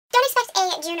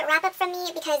June wrap-up from me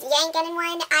because you ain't getting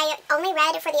one. I only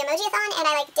read for the Emoji-a-thon, and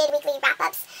I did weekly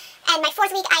wrap-ups. And my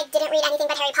 4th week, I didn't read anything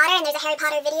but Harry Potter, and there's a Harry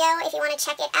Potter video if you want to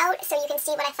check it out so you can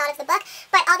see what I thought of the book.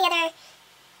 But all the other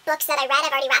books that I read, I've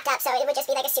already wrapped up, so it would just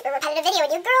be like a super repetitive video, and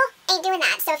your girl ain't doing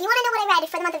that. So if you want to know what I read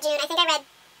for the month of June, I think I read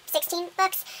 16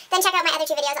 books, then check out my other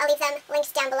 2 videos. I'll leave them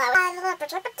linked down below.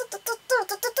 There's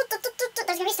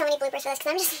gonna be so many bloopers for this because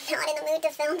I'm just not in the mood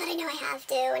to film, but I know I have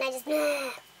to, and I just,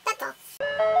 that's all.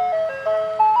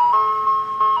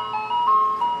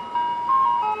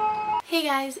 Hey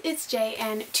guys, it's Jay,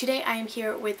 and today I am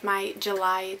here with my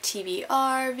July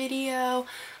TBR video.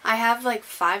 I have like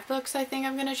 5 books I think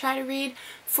I'm gonna try to read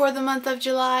for the month of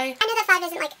July. I know that 5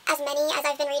 isn't like as many as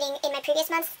I've been reading in my previous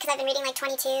months because I've been reading like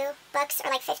 22 books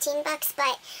or like 15 books,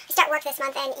 but I start work this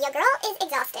month and your girl is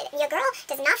exhausted. Your girl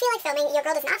does not feel like filming, your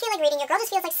girl does not feel like reading, your girl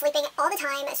just feels like sleeping all the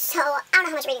time, so I don't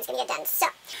know how much reading's gonna get done, so.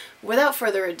 Without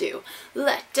further ado,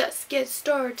 let us get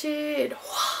started.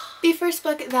 The first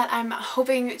book that I'm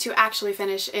hoping to actually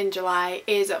finish in July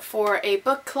is for a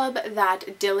book club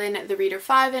that Dylan, the Reader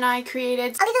 5, and I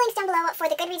created. I'll leave the links down below for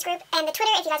the Goodreads group and the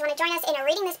Twitter if you guys want to join us in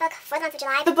reading this book for the month of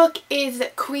July. The book is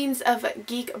Queens of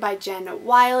Geek by Jen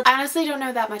Wilde. I honestly don't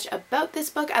know that much about this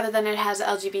book other than it has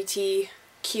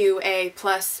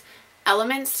LGBTQA+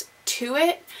 elements to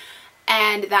it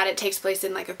and that it takes place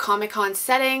in like a Comic-Con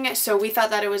setting, so we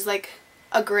thought that it was like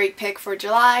a great pick for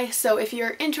July. So if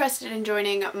you're interested in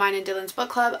joining mine and Dylan's book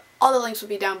club, all the links will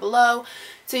be down below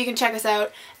so you can check us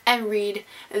out and read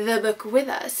the book with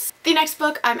us. The next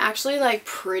book, I'm actually like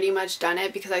pretty much done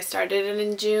it because I started it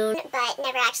in June, but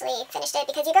never actually finished it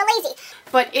because you go lazy.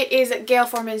 But it is Gail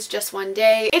Forman's Just One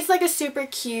Day. It's like a super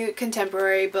cute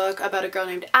contemporary book about a girl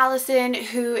named Allison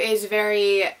who is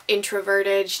very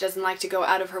introverted. She doesn't like to go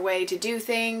out of her way to do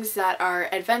things that are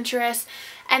adventurous.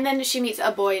 And then she meets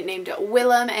a boy named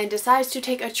Willem and decides to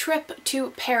take a trip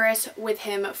to Paris with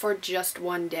him for just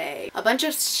one day. A bunch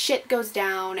of shit goes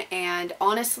down, and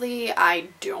honestly, I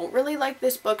don't really like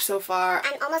this book so far.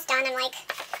 I'm almost done. I'm like,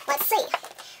 let's see.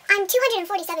 I'm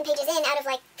 247 pages in out of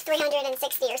like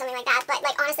 360 or something like that, but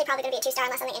like honestly probably gonna be a 2-star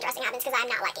unless something interesting happens because I'm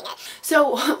not liking it.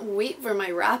 So wait for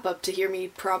my wrap up to hear me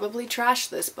probably trash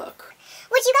this book.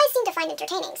 Which you guys seem to find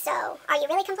entertaining, so are you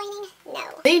really complaining? No.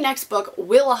 The next book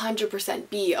will 100%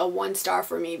 be a 1-star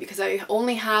for me because I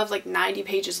only have like 90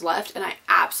 pages left and I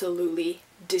absolutely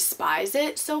despise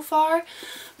it so far.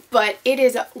 But it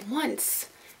is Once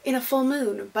in a Full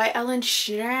Moon by Ellen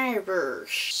Schreiber.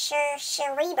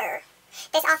 Schreiber.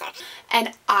 This author.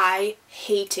 And I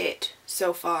hate it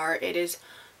so far. It is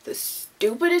the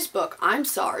stupidest book. I'm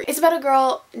sorry. It's about a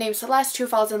girl named Celeste who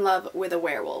falls in love with a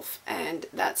werewolf, and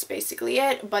that's basically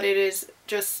it, but it is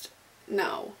just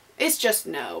no. It's just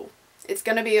no. It's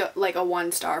gonna be like a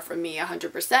 1-star from me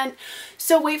 100%.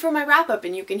 So wait for my wrap up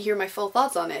and you can hear my full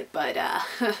thoughts on it, but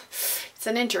it's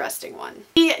an interesting one.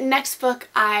 The next book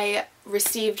I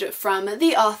received from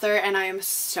the author and I am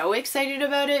so excited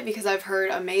about it because I've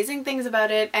heard amazing things about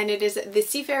it, and it is The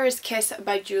Seafarer's Kiss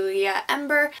by Julia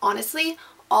Ember. Honestly,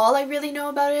 all I really know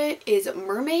about it is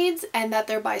mermaids and that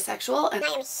they're bisexual. And I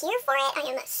am here for it. I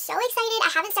am so excited. I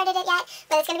haven't started it yet,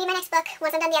 but it's going to be my next book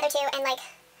once I'm done the other 2, and like,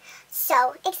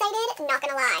 so excited, not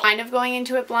gonna lie. Kind of going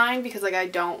into it blind because like I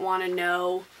don't want to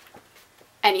know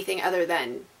anything other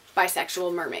than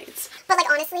bisexual mermaids. But like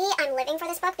honestly, I'm living for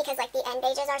this book because like the end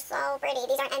pages are so pretty.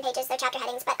 These aren't end pages, they're chapter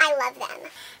headings, but I love them.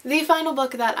 The final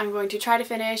book that I'm going to try to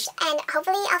finish, and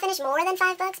hopefully I'll finish more than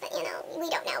 5 books, but you know, we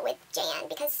don't know with Jan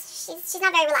because she's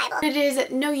not very reliable. It is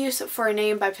No Use for a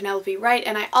Name by Penelope Wright,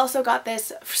 and I also got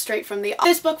this straight from the author.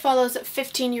 This book follows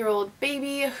 15-year-old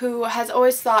Baby who has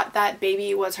always thought that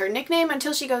Baby was her nickname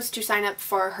until she goes to sign up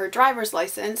for her driver's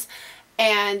license,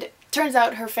 and turns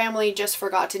out her family just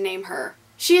forgot to name her.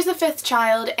 She is the 5th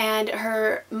child, and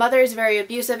her mother is very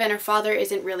abusive and her father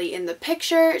isn't really in the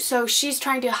picture, so she's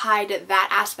trying to hide that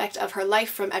aspect of her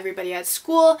life from everybody at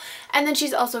school, and then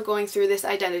she's also going through this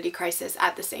identity crisis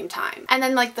at the same time. And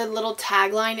then like the little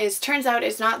tagline is, turns out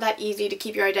it's not that easy to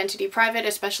keep your identity private,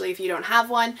 especially if you don't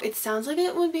have one. It sounds like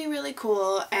it would be really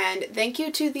cool, and thank you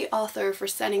to the author for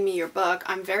sending me your book.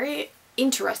 I'm very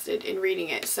interested in reading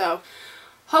it, so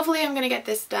hopefully I'm gonna get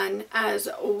this done as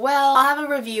well. I'll have a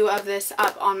review of this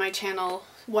up on my channel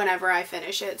whenever I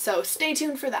finish it, so stay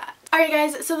tuned for that. Alright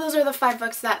guys, so those are the 5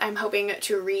 books that I'm hoping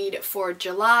to read for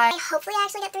July. Hopefully I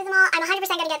actually get through them all. I'm 100%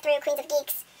 gonna get through Queens of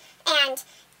Geeks and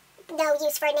No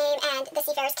Use for a Name and The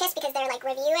Seafarer's Kiss because they're like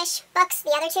review-ish books.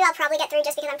 The other 2 I'll probably get through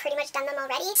just because I'm pretty much done them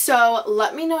already. So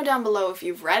let me know down below if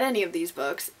you've read any of these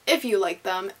books, if you like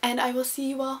them, and I will see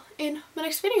you all in my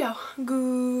next video.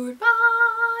 Goodbye!